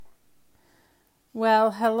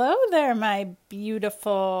Well, hello there, my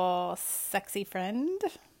beautiful, sexy friend.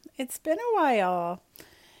 It's been a while.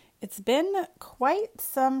 It's been quite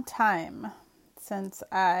some time since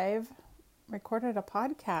I've recorded a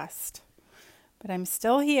podcast, but I'm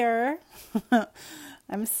still here.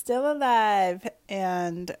 I'm still alive.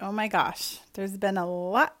 And oh my gosh, there's been a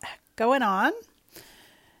lot going on.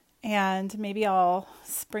 And maybe I'll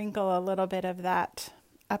sprinkle a little bit of that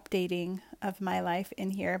updating of my life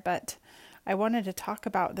in here, but I wanted to talk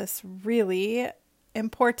about this really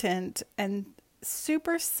important and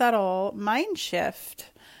super subtle mind shift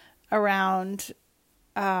around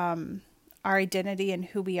our identity and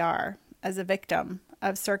who we are as a victim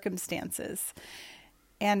of circumstances.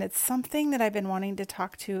 And it's something that I've been wanting to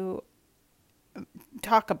talk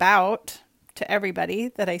about to everybody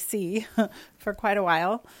that I see for quite a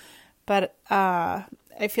while. But I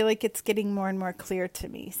feel like it's getting more and more clear to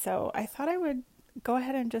me. So I thought I would go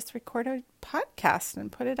ahead and just record a podcast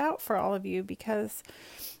and put it out for all of you because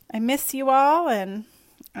I miss you all, and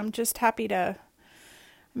I'm happy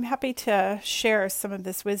to share some of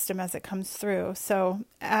this wisdom as it comes through. So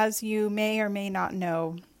as you may or may not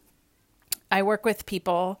know, I work with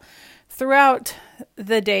people throughout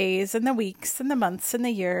the days and the weeks and the months and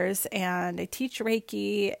the years, and I teach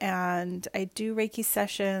Reiki and I do Reiki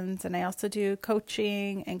sessions, and I also do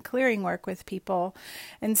coaching and clearing work with people.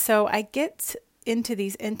 And so I get into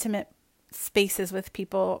these intimate spaces with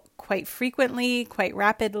people quite frequently, quite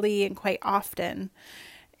rapidly, and quite often.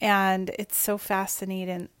 And it's so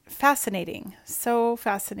fascinating, so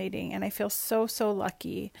fascinating. And I feel so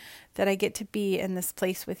lucky that I get to be in this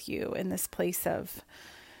place with you, in this place of,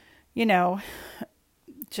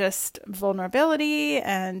 just vulnerability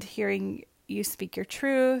and hearing you speak your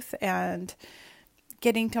truth and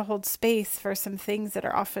getting to hold space for some things that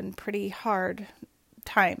are often pretty hard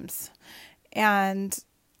times. And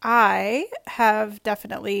I have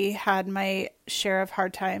definitely had my share of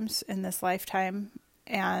hard times in this lifetime,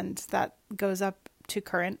 and that goes up to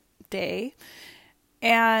current day.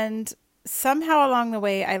 And somehow along the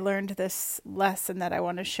way, I learned this lesson that I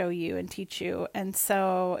want to show you and teach you. And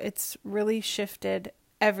so it's really shifted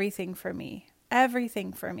everything for me.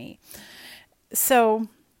 So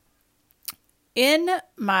in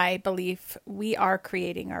my belief, we are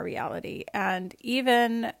creating our reality. And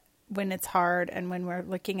even when it's hard and when we're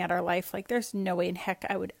looking at our life, like there's no way in heck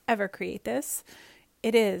I would ever create this.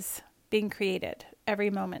 It is being created every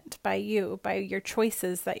moment by you, by your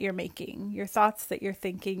choices that you're making, your thoughts that you're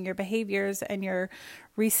thinking, your behaviors, and you're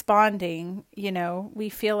responding. We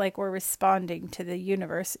feel like we're responding to the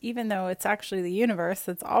universe, even though it's actually the universe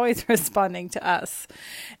that's always responding to us.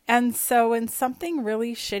 And so when something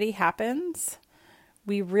really shitty happens,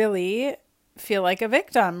 we really feel like a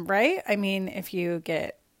victim, right? I mean, if you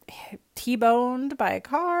get T-boned by a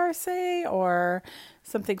car, say, or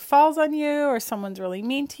something falls on you, or someone's really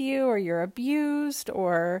mean to you, or you're abused,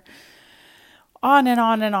 or on and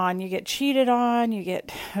on and on. You get cheated on, you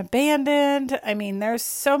get abandoned. I mean, there's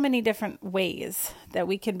so many different ways that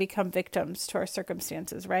we can become victims to our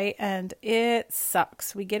circumstances, right? And it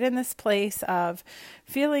sucks. We get in this place of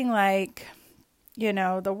feeling like,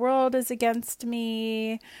 the world is against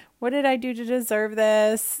me. What did I do to deserve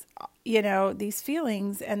this? These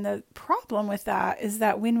feelings. And the problem with that is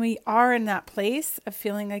that when we are in that place of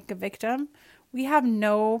feeling like a victim, we have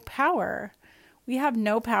no power. We have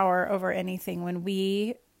no power over anything when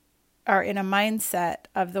we are in a mindset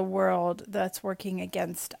of the world that's working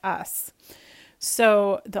against us.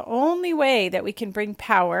 So the only way that we can bring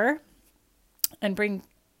power and bring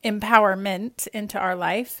empowerment into our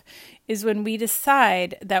life is when we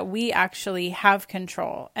decide that we actually have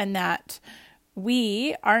control and that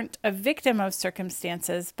we aren't a victim of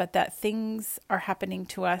circumstances, but that things are happening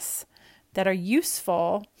to us that are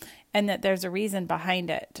useful and that there's a reason behind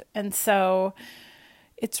it. And so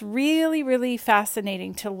it's really, really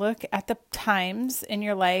fascinating to look at the times in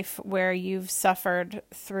your life where you've suffered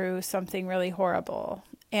through something really horrible.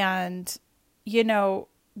 And,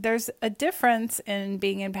 there's a difference in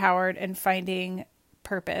being empowered and finding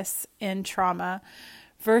purpose in trauma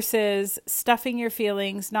versus stuffing your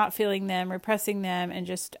feelings, not feeling them, repressing them, and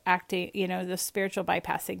just acting, the spiritual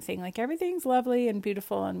bypassing thing. Like everything's lovely and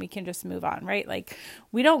beautiful and we can just move on, right? Like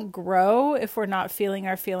we don't grow if we're not feeling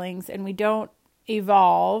our feelings, and we don't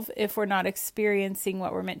evolve if we're not experiencing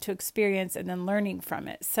what we're meant to experience and then learning from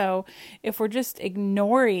it. So if we're just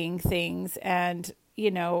ignoring things and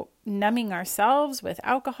numbing ourselves with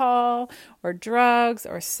alcohol or drugs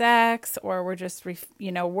or sex, or we're just,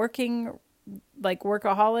 working like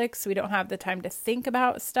workaholics, we don't have the time to think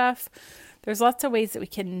about stuff. There's lots of ways that we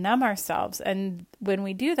can numb ourselves. And when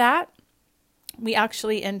we do that, we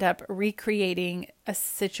actually end up recreating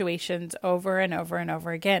situations over and over and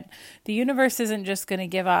over again. The universe isn't just going to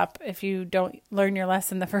give up if you don't learn your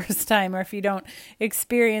lesson the first time, or if you don't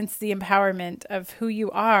experience the empowerment of who you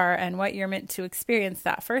are and what you're meant to experience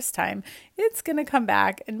that first time. It's going to come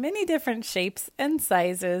back in many different shapes and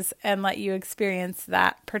sizes and let you experience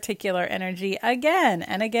that particular energy again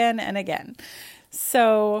and again and again.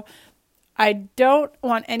 So I don't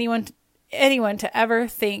want anyone to ever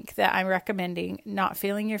think that I'm recommending not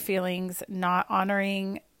feeling your feelings, not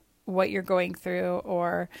honoring what you're going through,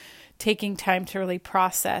 or taking time to really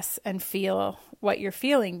process and feel what you're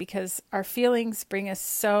feeling, because our feelings bring us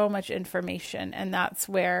so much information, and that's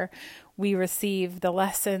where we receive the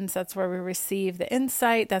lessons. That's where we receive the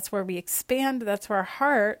insight. That's where we expand. That's where our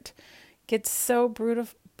heart gets so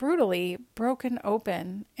brutally broken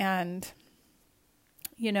open, and,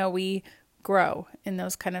 we grow in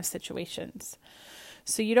those kind of situations.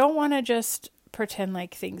 So you don't want to just pretend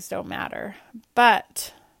like things don't matter,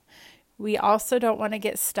 but we also don't want to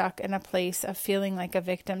get stuck in a place of feeling like a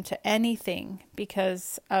victim to anything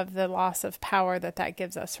because of the loss of power that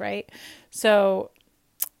gives us, right? So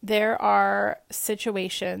there are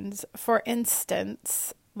situations, for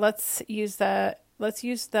instance, let's use the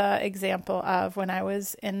example of when I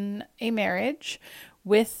was in a marriage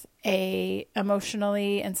with a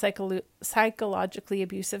emotionally and psychologically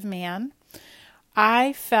abusive man.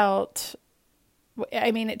 I felt,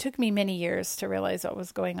 it took me many years to realize what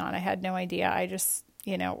was going on. I had no idea. I just,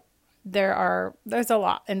 there's a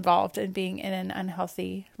lot involved in being in an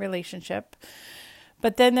unhealthy relationship.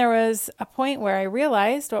 But then there was a point where I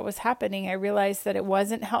realized what was happening. I realized that it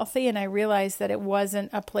wasn't healthy, and I realized that it wasn't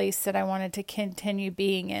a place that I wanted to continue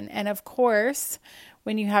being in. And of course,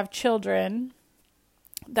 when you have children,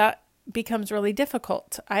 that becomes really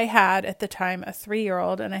difficult. I had at the time a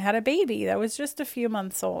 3-year-old, and I had a baby that was just a few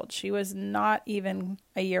months old. She was not even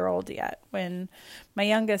a year old yet. When my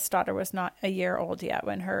youngest daughter was not a year old yet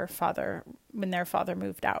when their father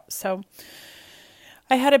moved out. So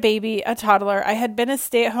I had a baby, a toddler. I had been a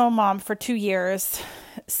stay-at-home mom for 2 years.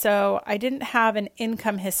 So I didn't have an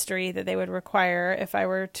income history that they would require if I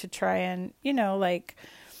were to try and,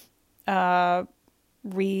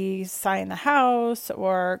 re-sign the house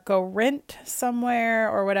or go rent somewhere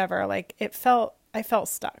or whatever. I felt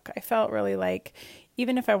stuck. I felt really like,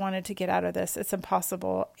 even if I wanted to get out of this, it's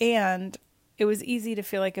impossible. And it was easy to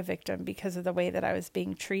feel like a victim because of the way that I was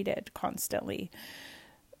being treated constantly.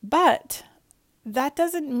 But that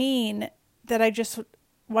doesn't mean that I just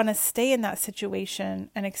want to stay in that situation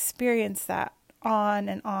and experience that on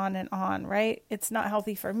and on and on, right? It's not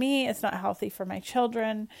healthy for me. It's not healthy for my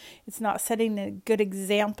children. It's not setting a good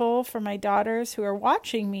example for my daughters who are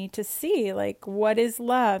watching me to see what is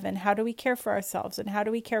love and how do we care for ourselves and how do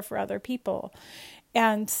we care for other people.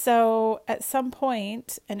 And so at some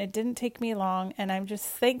point, and it didn't take me long, and I'm just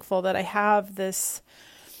thankful that I have this,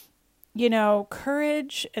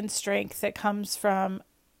 courage and strength that comes from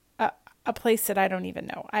a place that I don't even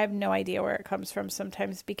know. I have no idea where it comes from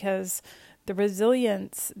sometimes, because the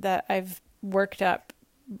resilience that I've worked up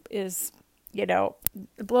is, it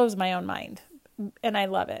blows my own mind, and I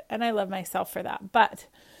love it. And I love myself for that. But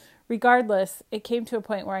regardless, it came to a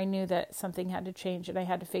point where I knew that something had to change and I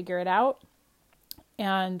had to figure it out.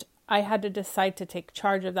 And I had to decide to take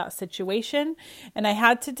charge of that situation. And I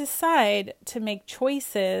had to decide to make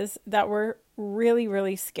choices that were really,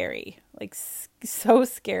 really scary, so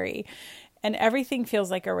scary. And everything feels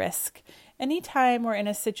like a risk. Anytime we're in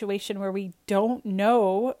a situation where we don't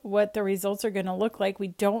know what the results are going to look like, we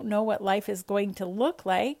don't know what life is going to look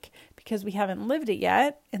like because we haven't lived it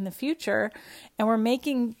yet in the future, and we're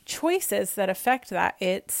making choices that affect that,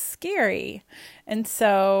 it's scary. And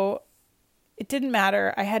so it didn't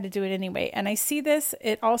matter. I had to do it anyway. And I see this,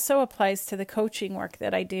 it also applies to the coaching work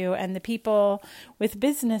that I do and the people with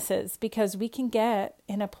businesses, because we can get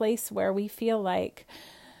in a place where we feel like,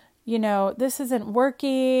 this isn't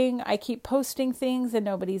working. I keep posting things and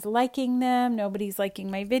nobody's liking them. Nobody's liking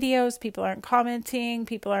my videos. People aren't commenting.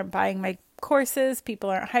 People aren't buying my courses. People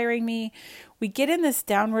aren't hiring me. We get in this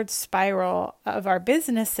downward spiral of our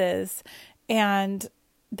businesses. And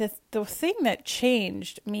the thing that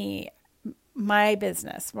changed my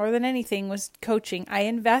business more than anything was coaching. I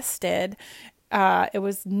invested, it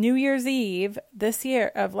was New Year's Eve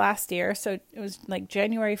last year. So it was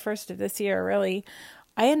January 1st of this year, really.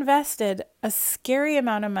 I invested a scary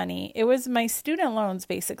amount of money. It was my student loans,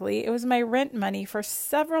 basically. It was my rent money for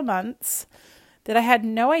several months that I had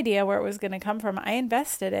no idea where it was going to come from. I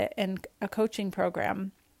invested it in a coaching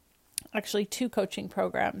program, actually 2 coaching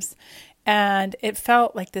programs. And it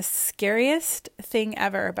felt like the scariest thing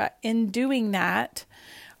ever. But in doing that,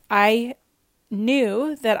 I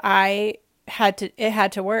knew that it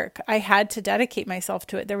had to work. I had to dedicate myself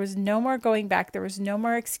to it. There was no more going back. There was no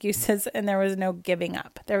more excuses, and there was no giving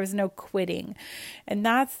up. There was no quitting. And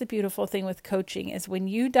that's the beautiful thing with coaching, is when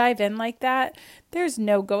you dive in like that, there's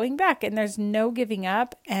no going back and there's no giving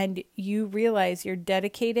up, and you realize you're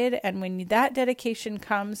dedicated. And when that dedication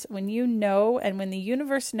comes, when you know, and when the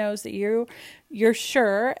universe knows that you're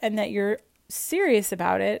sure and that you're serious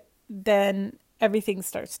about it, then everything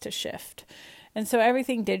starts to shift. And so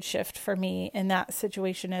everything did shift for me in that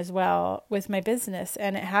situation as well with my business.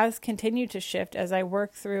 And it has continued to shift as I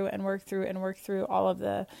work through all of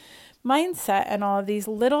the mindset and all of these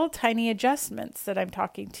little tiny adjustments that I'm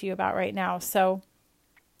talking to you about right now. So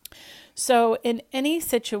in any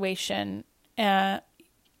situation,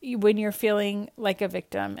 when you're feeling like a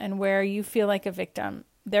victim and where you feel like a victim,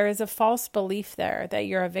 there is a false belief there that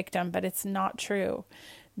you're a victim, but it's not true.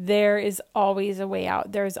 There is always a way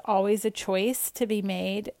out. There's always a choice to be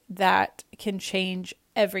made that can change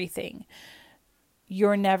everything.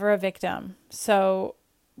 You're never a victim. So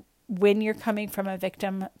when you're coming from a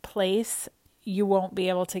victim place, you won't be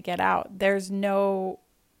able to get out. There's no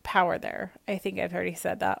power there. I think I've already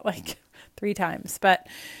said that like 3 times, but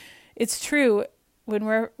it's true. When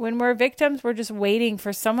we're victims, we're just waiting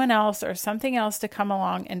for someone else or something else to come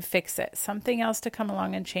along and fix it, something else to come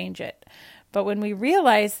along and change it. But when we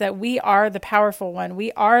realize that we are the powerful one,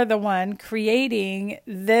 we are the one creating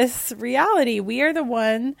this reality. We are the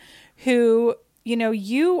one who,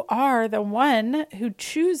 you are the one who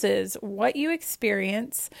chooses what you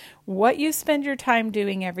experience, what you spend your time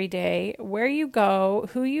doing every day, where you go,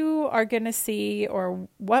 who you are going to see, or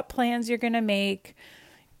what plans you're going to make.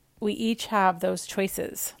 We each have those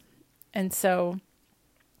choices. And so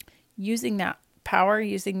using that power,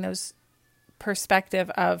 using those perspective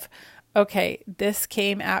of, okay, this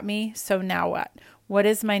came at me, so now what? What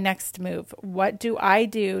is my next move? What do I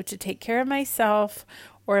do to take care of myself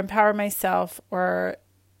or empower myself or,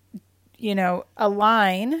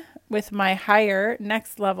 align with my higher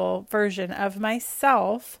next level version of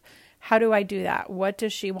myself? How do I do that? What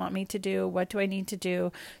does she want me to do? What do I need to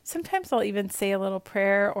do? Sometimes I'll even say a little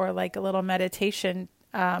prayer or like a little meditation,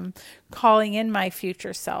 calling in my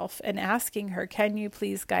future self and asking her, can you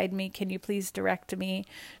please guide me? Can you please direct me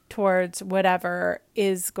towards whatever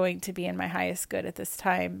is going to be in my highest good at this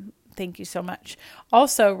time? Thank you so much.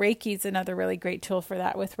 Also, Reiki is another really great tool for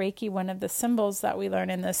that. With Reiki, one of the symbols that we learn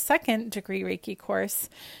in the 2nd degree Reiki course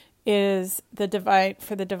is the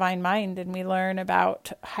divine mind. And we learn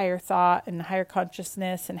about higher thought and higher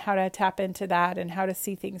consciousness and how to tap into that and how to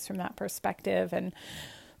see things from that perspective. And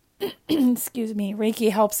excuse me,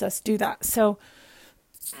 Reiki helps us do that. So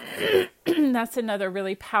that's another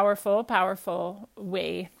really powerful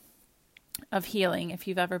way of healing. If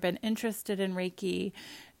you've ever been interested in Reiki,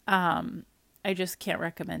 I just can't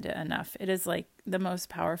recommend it enough. It is like the most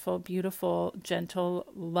powerful, beautiful, gentle,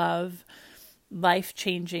 love,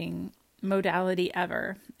 life-changing modality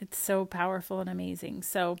ever. It's so powerful and amazing.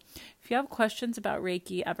 So if you have questions about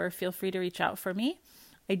Reiki ever, feel free to reach out for me.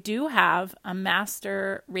 I do have a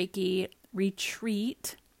master Reiki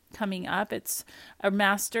retreat coming up. It's a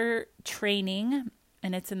master training,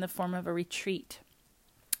 and it's in the form of a retreat.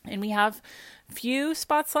 And we have a few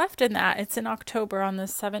spots left in that. It's in October on the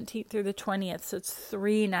 17th through the 20th. So it's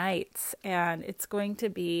 3 nights, and it's going to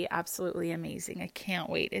be absolutely amazing. I can't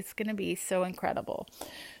wait. It's going to be so incredible.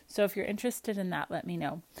 So if you're interested in that, let me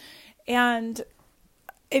know. And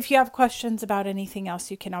if you have questions about anything else,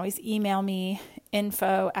 you can always email me,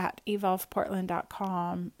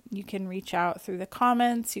 info@evolveportland.com. You can reach out through the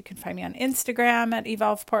comments. You can find me on Instagram at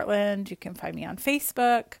Evolve Portland. You can find me on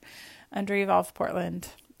Facebook under Evolve Portland.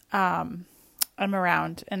 I'm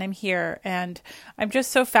around and I'm here, and I'm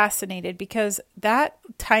just so fascinated because that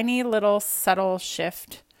tiny little subtle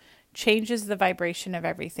shift changes the vibration of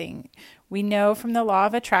everything. We know from the law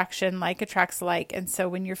of attraction, like attracts like. And so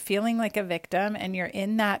when you're feeling like a victim and you're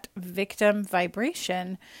in that victim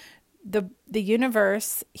vibration, the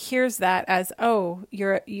universe hears that as, oh,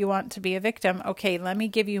 you want to be a victim. Okay, let me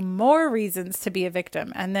give you more reasons to be a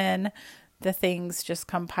victim. And then the things just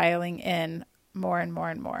come piling in more and more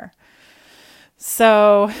and more.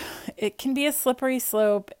 So it can be a slippery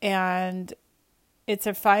slope, and it's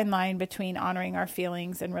a fine line between honoring our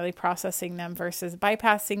feelings and really processing them versus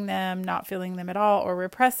bypassing them, not feeling them at all, or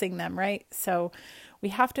repressing them, right? So we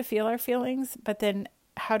have to feel our feelings, but then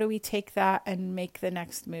how do we take that and make the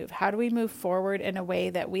next move? How do we move forward in a way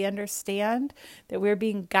that we understand that we're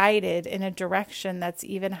being guided in a direction that's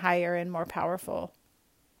even higher and more powerful?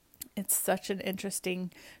 It's such an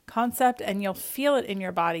interesting concept, and you'll feel it in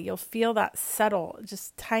your body. You'll feel that subtle,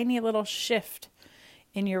 just tiny little shift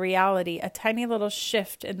in your reality, a tiny little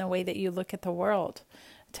shift in the way that you look at the world,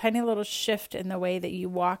 a tiny little shift in the way that you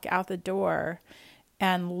walk out the door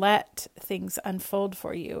and let things unfold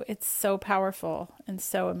for you. It's so powerful and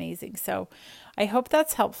so amazing. So I hope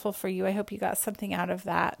that's helpful for you. I hope you got something out of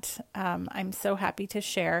that. I'm so happy to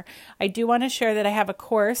share. I do want to share that I have a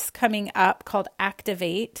course coming up called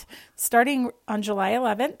Activate starting on July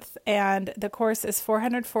 11th. And the course is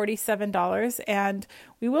 $447. And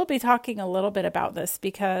we will be talking a little bit about this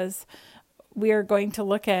because we are going to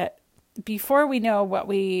look at, before we know what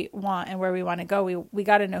we want and where we want to go, we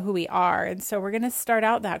got to know who we are. And so we're going to start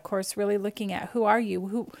out that course really looking at who are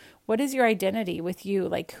you? What is your identity with you?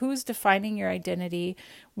 Like, who's defining your identity?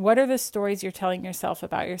 What are the stories you're telling yourself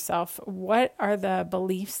about yourself? What are the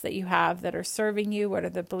beliefs that you have that are serving you? What are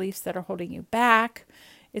the beliefs that are holding you back?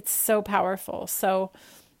 It's so powerful. So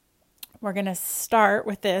we're going to start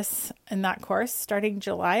with this in that course starting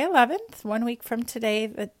July 11th, 1 week from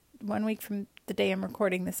today, 1 week from the day I'm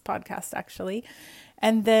recording this podcast, actually.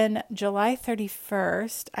 And then July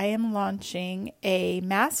 31st, I am launching a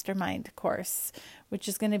mastermind course, which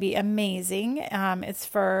is going to be amazing. It's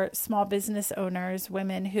for small business owners,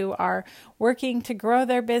 women who are working to grow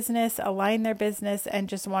their business, align their business, and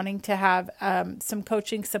just wanting to have some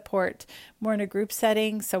coaching support more in a group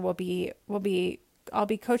setting. So I'll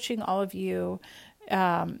be coaching all of you.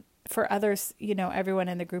 For others, everyone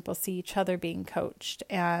in the group will see each other being coached,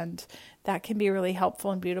 and that can be really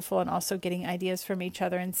helpful and beautiful, and also getting ideas from each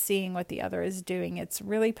other and seeing what the other is doing. It's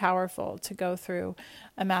really powerful to go through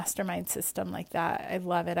a mastermind system like that. I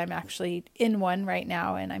love it. I'm actually in one right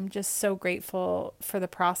now, and I'm just so grateful for the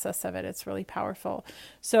process of it. It's really powerful.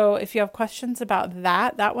 So if you have questions about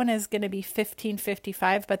that one is going to be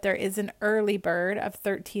 $1,555, but there is an early bird of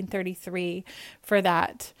 $1,333 for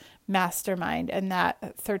that mastermind, and that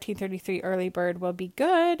 $1,333 early bird will be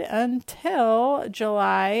good until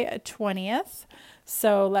July 20th.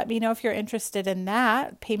 So let me know if you're interested in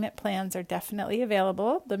that. Payment plans are definitely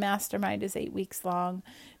available. The mastermind is 8 weeks long.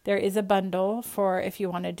 There is a bundle for if you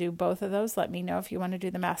want to do both of those. Let me know if you want to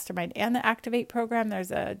do the mastermind and the Activate program.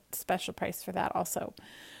 There's a special price for that also.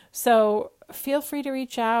 So feel free to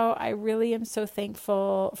reach out. I really am so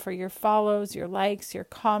thankful for your follows, your likes, your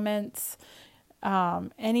comments,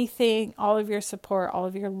 anything, all of your support, all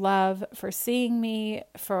of your love, for seeing me,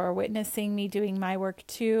 for witnessing me doing my work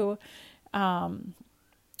too.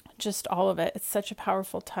 Just all of it. It's such a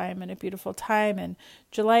powerful time and a beautiful time. And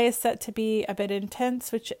July is set to be a bit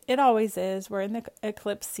intense, which it always is. We're in the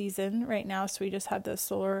eclipse season right now. So we just had the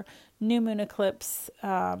solar new moon eclipse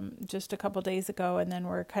just a couple days ago. And then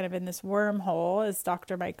we're kind of in this wormhole, as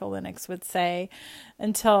Dr. Michael Lennox would say,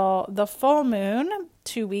 until the full moon,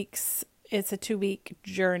 2 weeks. It's a 2-week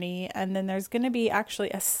journey, and then there's going to be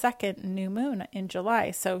actually a second new moon in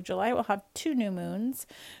July. So July will have 2 new moons,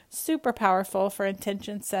 super powerful for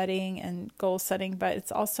intention setting and goal setting, but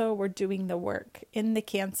it's also, we're doing the work in the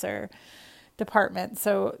Cancer department.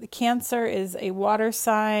 So the Cancer is a water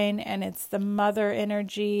sign, and it's the mother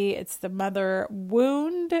energy. It's the mother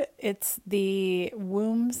wound. It's the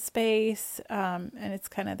womb space, and it's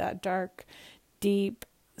kind of that dark, deep,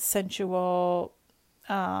 sensual,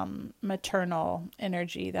 maternal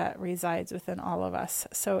energy that resides within all of us.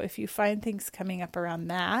 So if you find things coming up around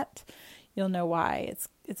that, you'll know why.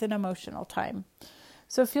 It's an emotional time.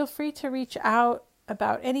 So feel free to reach out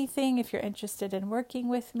about anything if you're interested in working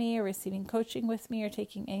with me or receiving coaching with me or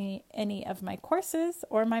taking any of my courses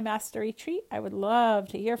or my master retreat. I would love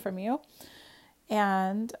to hear from you.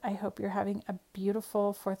 And I hope you're having a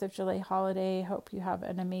beautiful 4th of July holiday. Hope you have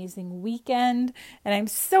an amazing weekend. And I'm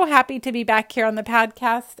so happy to be back here on the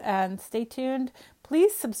podcast. And stay tuned.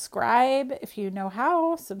 Please subscribe if you know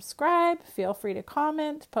how. Subscribe. Feel free to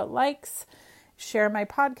comment, put likes, share my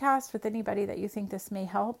podcast with anybody that you think this may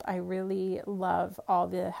help. I really love all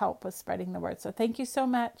the help with spreading the word. So thank you so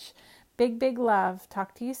much. Big, big love.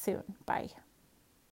 Talk to you soon. Bye.